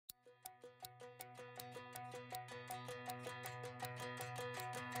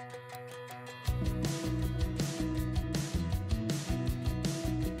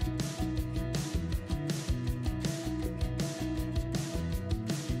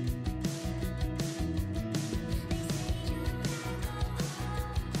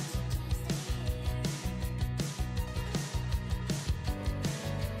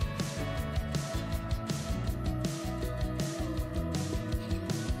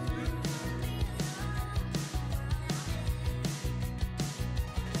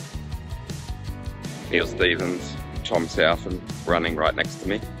Neil Stevens, Tom South, and running right next to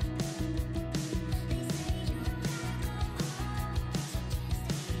me.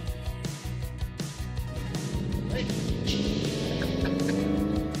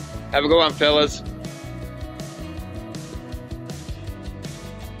 Have a good one, fellas.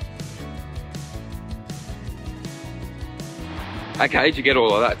 Okay, did you get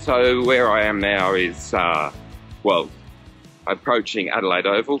all of that? So where I am now is, well, approaching Adelaide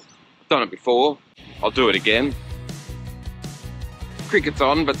Oval. I've done it before, I'll do it again. Cricket's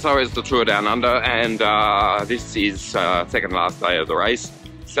on, but so is the Tour Down Under, and this is second last day of the race,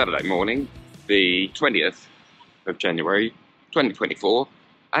 Saturday morning, the 20th of January, 2024.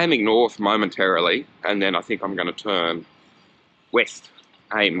 Aiming north momentarily, and then I think I'm going to turn west,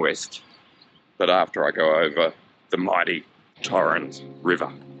 aim west, but after I go over the mighty Torrens River.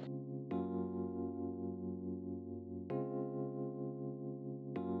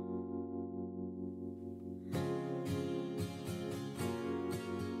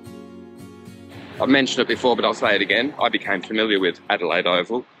 I've mentioned it before, but I'll say it again. I became familiar with Adelaide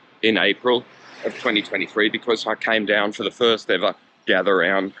Oval in April of 2023 because I came down for the first ever gather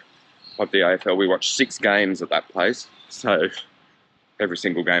round of the AFL. We watched 6 games at that place, so every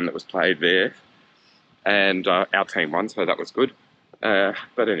single game that was played there. And our team won, so that was good.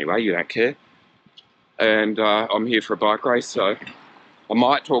 But anyway, you don't care. And I'm here for a bike race, so I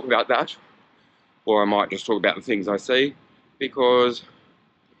might talk about that, or I might just talk about the things I see, because,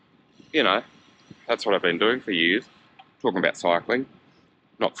 you know, that's what I've been doing for years, talking about cycling,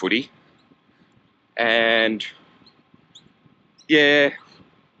 not footy. And yeah,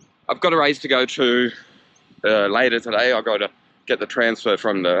 I've got a race to go to later today. I've got to get the transfer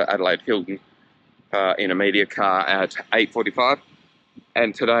from the Adelaide Hilton in a media car at 8:45,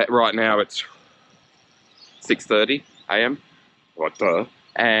 and today, right now, it's 6:30 AM. What the?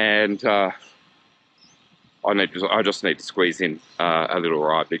 And I just need to squeeze in a little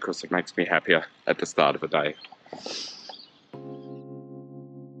ride because it makes me happier at the start of the day.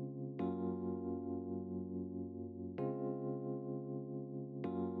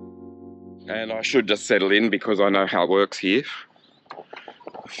 And I should just settle in because I know how it works here.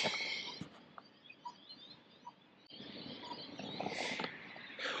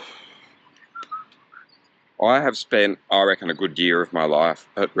 I have spent, I reckon, a good year of my life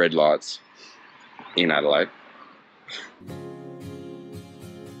at red lights in Adelaide.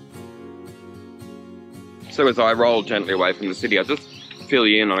 So as I roll gently away from the city, I'll just fill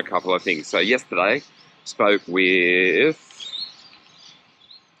you in on a couple of things. So yesterday, spoke with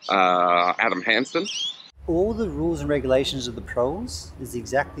Adam Hansen. All the rules and regulations of the pros is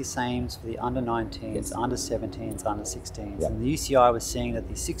exactly the same for the under 19s, yes, under 17s, under 16s. Yep. And the UCI was saying that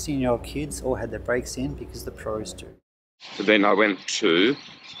the 16-year-old kids all had their brakes in because the pros do. So then I went to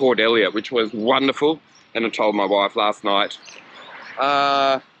Port Adelaide, which was wonderful. And I told my wife last night,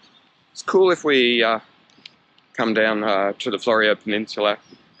 it's cool if we come down to the Florio Peninsula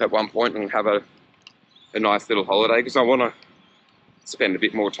at one point and have a nice little holiday, because I want to spend a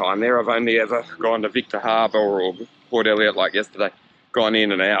bit more time there. I've only ever gone to Victor Harbour or Port Elliot like yesterday, gone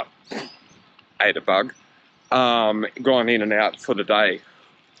in and out, ate a bug, gone in and out for the day.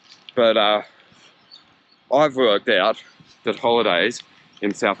 But I've worked out that holidays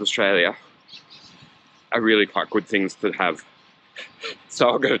in South Australia are really quite good things to have. So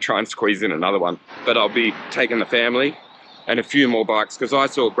I'm going to try and squeeze in another one. But I'll be taking the family and a few more bikes, because I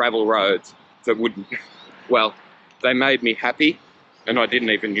saw gravel roads that wouldn't, well, they made me happy. And I didn't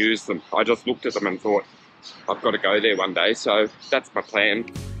even use them. I just looked at them and thought, I've got to go there one day. So that's my plan.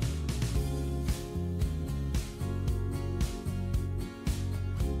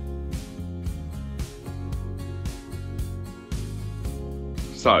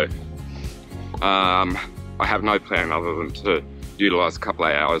 So, I have no plan other than to utilise a couple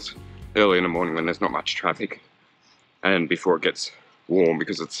of hours early in the morning when there's not much traffic, and before it gets warm,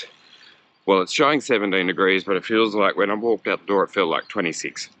 because it's, well, it's showing 17 degrees, but it feels like when I walked out the door, it felt like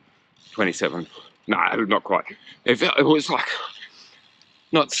 26, 27. No, not quite. It was like,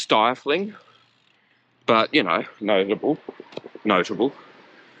 not stifling, but, you know, notable. Car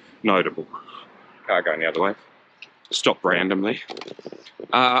going the other way. Stop randomly.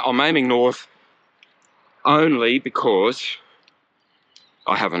 I'm aiming north only because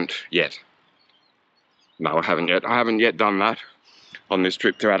I haven't yet. No, I haven't yet. I haven't yet done that on this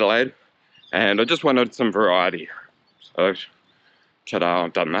trip to Adelaide. And I just wanted some variety. So, ta-da,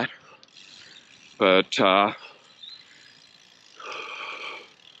 I've done that. But,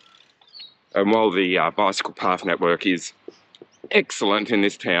 and while the bicycle path network is excellent in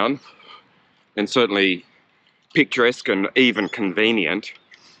this town, and certainly picturesque and even convenient,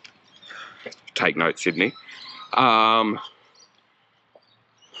 take note, Sydney. I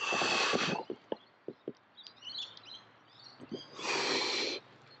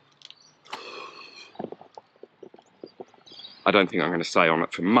don't think I'm going to stay on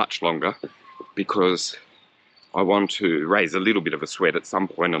it for much longer because I want to raise a little bit of a sweat at some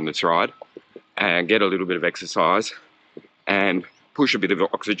point on this ride and get a little bit of exercise and push a bit of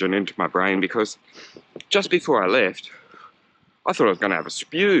oxygen into my brain, because just before I left, I thought I was going to have a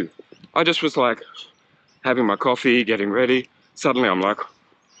spew. I just was like having my coffee, getting ready. Suddenly I'm like,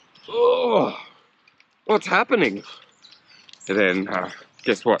 oh, what's happening? And then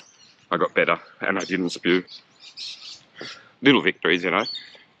guess what? I got better and I didn't spew. Little victories, you know,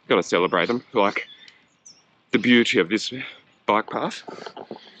 got to celebrate them. Like the beauty of this bike path.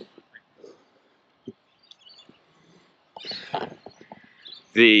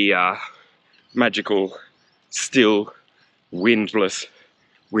 The magical, still, windless,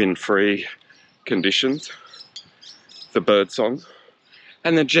 wind-free conditions. The bird song.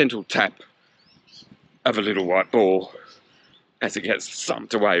 And the gentle tap of a little white ball as it gets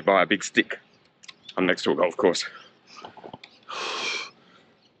thumped away by a big stick. I'm next to a golf course.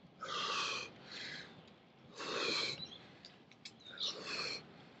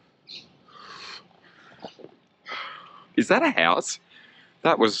 Is that a house?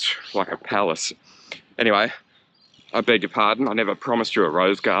 That was like a palace. Anyway, I beg your pardon, I never promised you a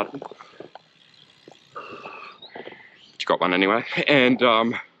rose garden. But you got one anyway. And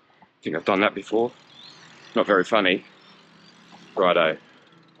I think I've done that before. Not very funny. Righto.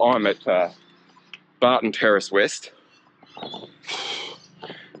 I'm at Barton Terrace West,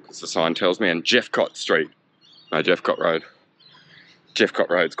 as the sign tells me, and Jeffcott Street. No, Jeffcott Road. Jeffcott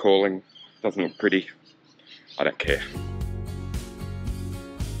Road's calling. Doesn't look pretty. I don't care.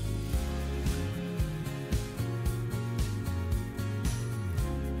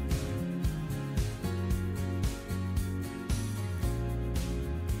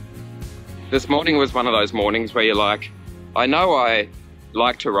 This morning was one of those mornings where you're like, I know I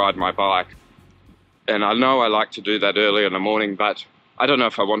like to ride my bike, and I know I like to do that early in the morning, but I don't know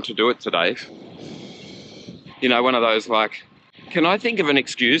if I want to do it today. You know, one of those like, can I think of an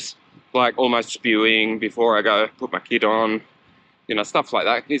excuse? Like almost spewing before I go put my kid on, you know, stuff like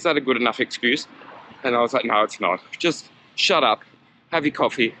that. Is that a good enough excuse? And I was like, no, it's not. Just shut up, have your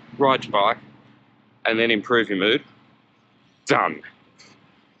coffee, ride your bike, and then improve your mood. Done.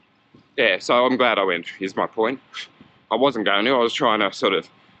 Yeah, so I'm glad I went, is my point. I wasn't going to, I was trying to sort of,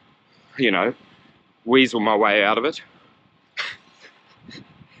 you know, weasel my way out of it.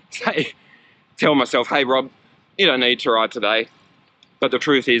 Tell myself, hey Rob, you don't need to ride today. But the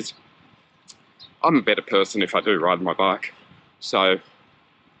truth is, I'm a better person if I do ride my bike. So,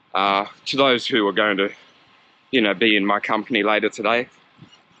 to those who are going to, you know, be in my company later today,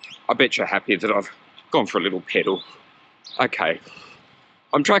 I bet you're happy that I've gone for a little pedal. Okay.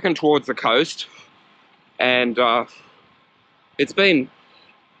 I'm tracking towards the coast, and it's been,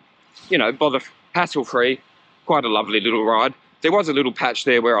 you know, hassle-free, quite a lovely little ride. There was a little patch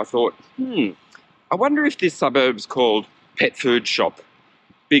there where I thought, I wonder if this suburb's called Pet Food Shop,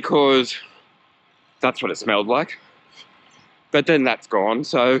 because that's what it smelled like. But then that's gone,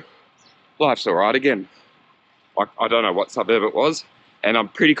 so life's all right again. I don't know what suburb it was, and I'm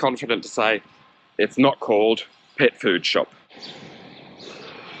pretty confident to say it's not called Pet Food Shop.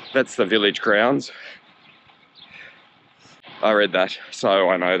 That's the village grounds. I read that, so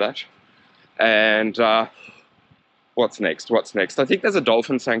I know that. And what's next? What's next? I think there's a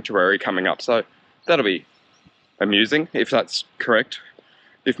dolphin sanctuary coming up, so that'll be amusing, if that's correct,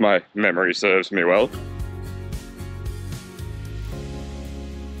 if my memory serves me well.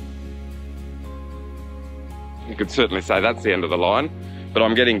 You could certainly say that's the end of the line, but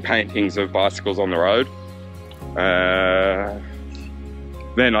I'm getting paintings of bicycles on the road.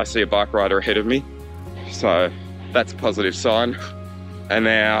 Then I see a bike rider ahead of me, so that's a positive sign. And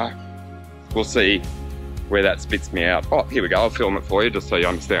now we'll see where that spits me out. Oh, here we go, I'll film it for you just so you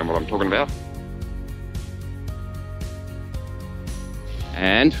understand what I'm talking about.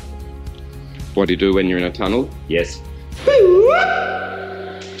 And what do you do when you're in a tunnel? Yes.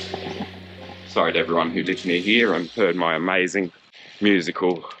 Sorry to everyone who lived near here and heard my amazing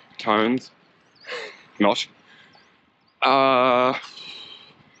musical tones. Not.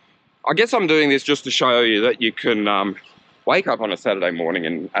 I guess I'm doing this just to show you that you can wake up on a Saturday morning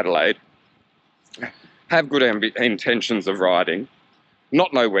in Adelaide, have good intentions of riding,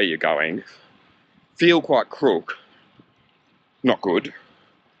 not know where you're going, feel quite crook, not good,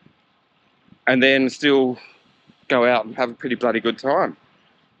 and then still go out and have a pretty bloody good time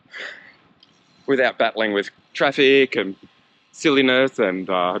without battling with traffic and silliness and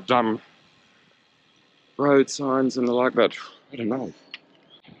dumb road signs and the like, but I don't know.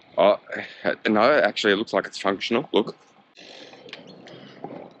 Oh, no, actually it looks like it's functional, look.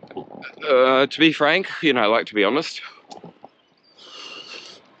 To be frank, you know, like to be honest,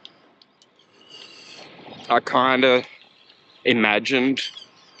 I kind of imagined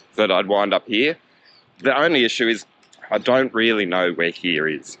that I'd wind up here. The only issue is I don't really know where here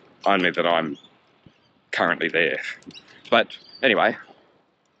is, only that I'm currently there. But anyway,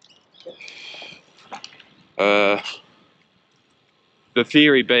 the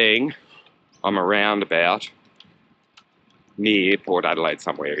theory being I'm around about near Port Adelaide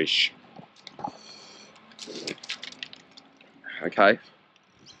somewhere-ish. Okay.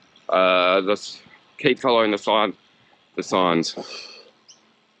 Let's keep following the signs.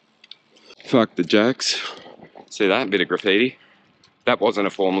 Fuck the jacks. See that? Bit of graffiti. That wasn't a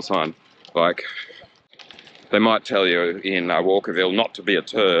formal sign. Like, they might tell you in Walkerville not to be a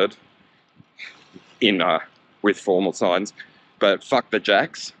turd with formal signs, but fuck the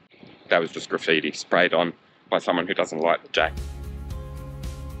jacks. That was just graffiti sprayed on by someone who doesn't like the jack.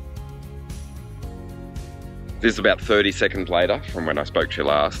 This is about 30 seconds later from when I spoke to you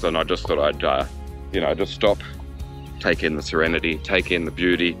last, and I just thought I'd, you know, just stop, take in the serenity, take in the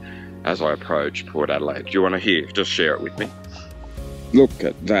beauty as I approach Port Adelaide. Do you want to hear? Just share it with me. Look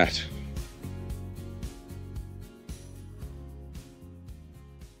at that.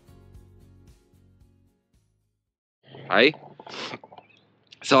 Hey?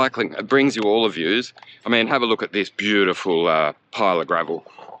 Cycling, it brings you all the views. I mean, have a look at this beautiful pile of gravel.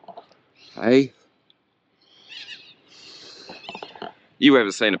 Hey? You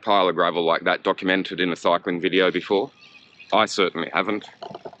ever seen a pile of gravel like that documented in a cycling video before? I certainly haven't.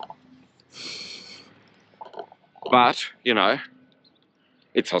 But, you know,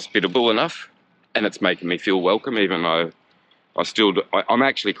 it's hospitable enough and it's making me feel welcome, even though I'm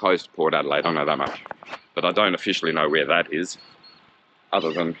actually close to Port Adelaide, I know that much. But I don't officially know where that is,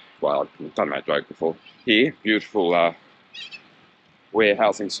 other than, well, I've done that joke before. Here, beautiful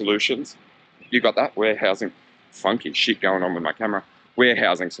warehousing solutions. You got that? Warehousing. Funky shit going on with my camera.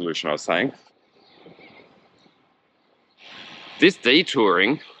 Warehousing solution, I was saying. This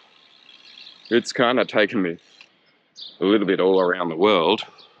detouring, it's kind of taken me a little bit all around the world.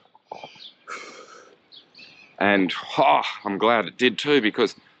 And I'm glad it did too,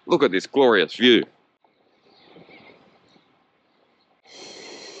 because look at this glorious view.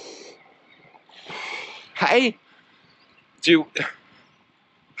 Hey, do you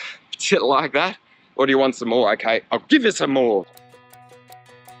like that? Or do you want some more? Okay, I'll give you some more.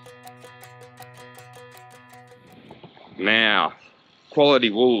 Now,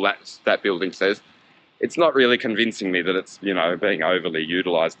 quality wool, that building says. It's not really convincing me that it's, you know, being overly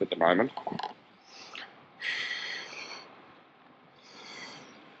utilised at the moment.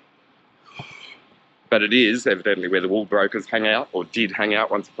 But it is evidently where the wool brokers hang out, or did hang out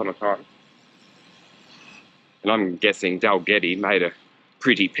once upon a time. And I'm guessing Dalgety made a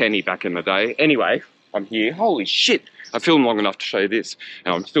pretty penny back in the day. Anyway, I'm here. Holy shit! I filmed long enough to show you this,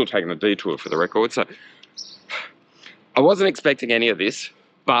 and I'm still taking a detour for the record. So I wasn't expecting any of this,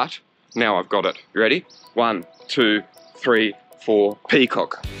 but now I've got it. You ready? 1, 2, 3, 4,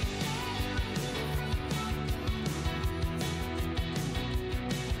 peacock.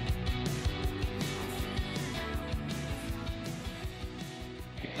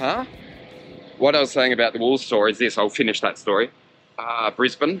 Huh? What I was saying about the wool store is this, I'll finish that story.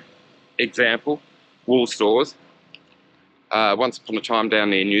 Brisbane, example, wool stores. Once upon a time down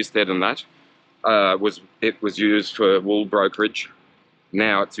near Newstead and that, it was used for wool brokerage.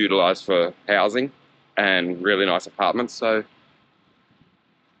 Now it's utilised for housing and really nice apartments, so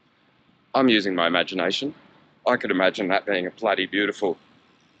I'm using my imagination. I could imagine that being a bloody beautiful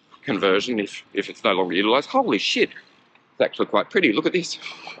conversion if it's no longer utilised. Holy shit, it's actually quite pretty, look at this.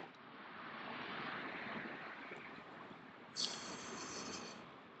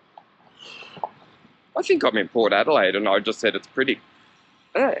 I think I'm in Port Adelaide and I just said it's pretty.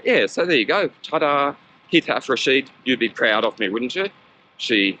 Yeah, so there you go. Ta-da. Hitaf Rashid, you'd be proud of me, wouldn't you?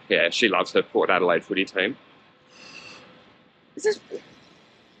 She loves her Port Adelaide footy team. Is this?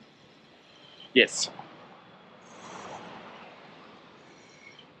 Yes.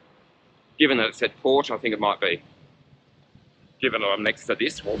 Given that it said Port, I think it might be. Given that I'm next to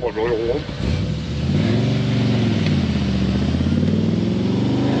this.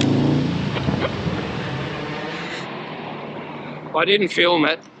 I didn't film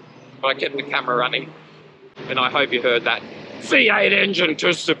it, but I kept the camera running, and I hope you heard that V8 engine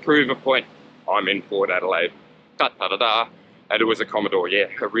just to prove a point. I'm in Port Adelaide. Da-da-da-da. And it was a Commodore, yeah,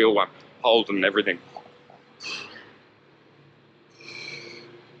 a real one. Holden and everything.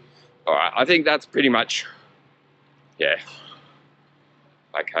 Alright, I think that's pretty much, yeah.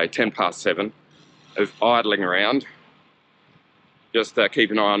 Okay, 7:10 of idling around. Just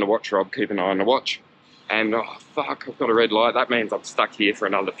keep an eye on the watch, Rob, keep an eye on the watch. And, oh fuck, I've got a red light. That means I'm stuck here for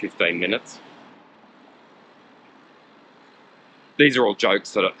another 15 minutes. These are all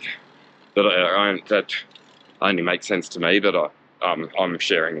jokes that only make sense to me, but I'm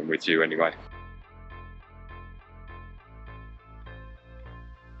sharing them with you anyway.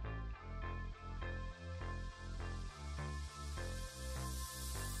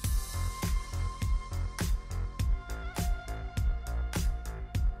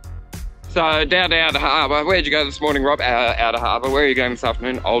 So down to Outer Harbour. Where'd you go this morning, Rob? Outer Harbour. Where are you going this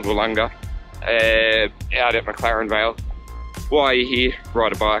afternoon? Old Wollonga. Out at McLaren Vale. Why are you here?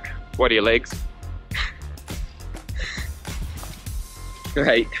 Ride a bike. What are your legs?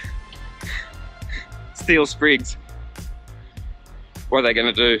 Great. Steel sprigs. What are they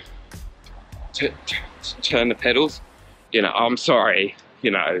going to do? Turn the pedals? You know, I'm sorry,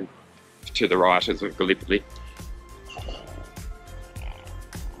 you know, to the writers of Gallipoli.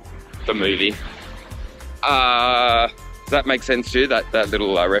 The movie. Does that make sense to you, that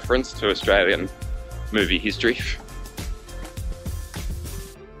little reference to Australian movie history?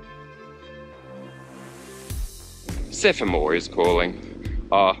 Sephamore is calling.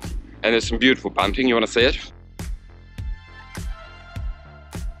 And there's some beautiful bunting. You want to see it?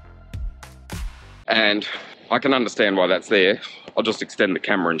 And I can understand why that's there. I'll just extend the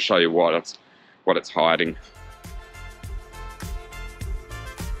camera and show you what it's hiding.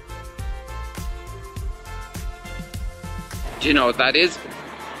 Do you know what that is?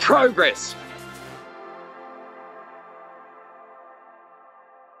 Progress!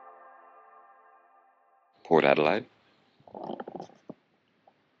 Port Adelaide.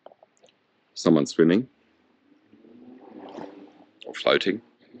 Someone swimming. Or floating.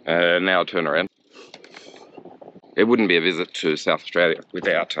 Now turn around. It wouldn't be a visit to South Australia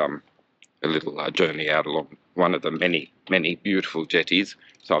without a little journey out along one of the many, many beautiful jetties.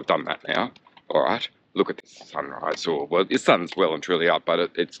 So I've done that now. All right. Look at this sunrise. Well, the sun's well and truly up,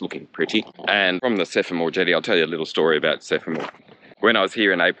 but it's looking pretty. And from the Sephamore jetty, I'll tell you a little story about Sephamore. When I was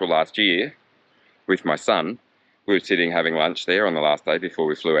here in April last year with my son, we were sitting having lunch there on the last day before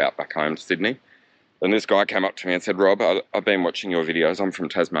we flew out back home to Sydney. And this guy came up to me and said, Rob, I've been watching your videos. I'm from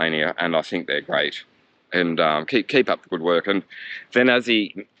Tasmania and I think they're great. And keep up the good work. And then as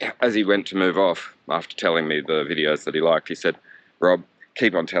he went to move off, after telling me the videos that he liked, he said, Rob,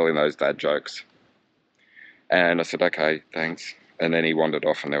 keep on telling those dad jokes. And I said, okay, thanks. And then he wandered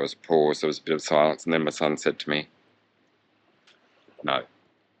off and there was a pause, there was a bit of silence. And then my son said to me, no,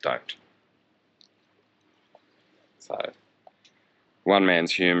 don't. So, one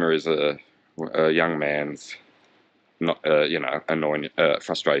man's humour is a young man's, not, you know, annoying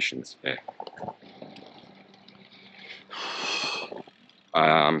frustrations. Yeah.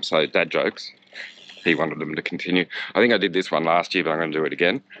 So dad jokes. He wanted them to continue. I think I did this one last year, but I'm going to do it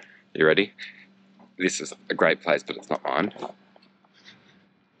again. You ready? This is a great place, but it's not mine.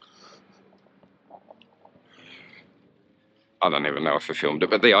 I don't even know if I filmed it,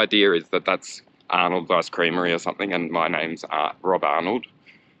 but the idea is that that's Arnold's Ice Creamery or something, and my name's Rob Arnold,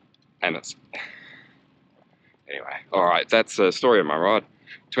 and it's... Anyway, all right, that's the story of my ride.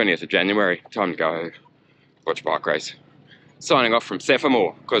 20th of January, time to go watch a bike race. Signing off from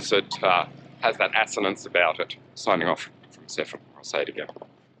Sephamore, because it has that assonance about it. Signing off from Sephamore, I'll say it again.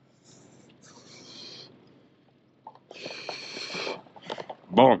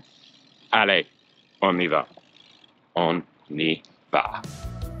 Bon, allez, on y va. On y va.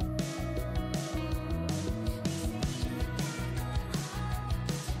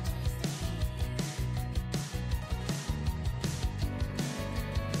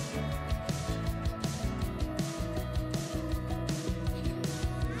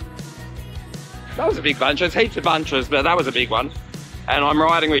 That was a big bunch. There's heaps of bunches, but that was a big one. And I'm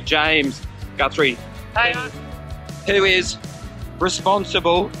riding with James Guthrie, who is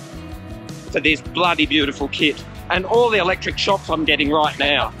responsible for this bloody beautiful kit and all the electric shocks I'm getting right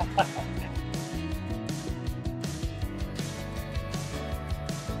now.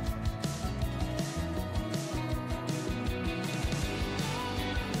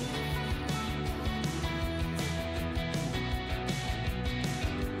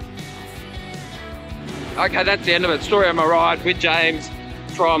 Okay, that's the end of it. Story of my ride with James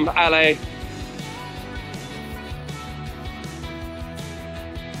from LA.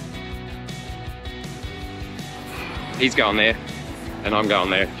 He's going there, and I'm going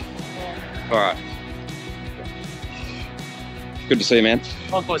there. All right. Good to see you, man.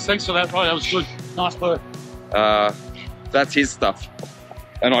 Oh, boys, thanks for that. Oh, that was good. Nice work. That's his stuff.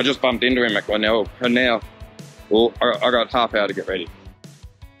 And I just bumped into him at Glenelg, and now, well, I got half hour to get ready.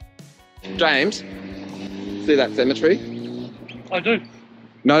 James, see that cemetery? I do.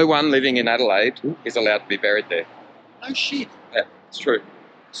 No one living in Adelaide is allowed to be buried there. Oh shit. Yeah, it's true.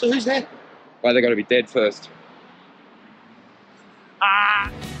 So who's that? Well, they got to be dead first.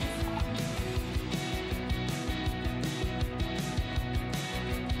 Ah.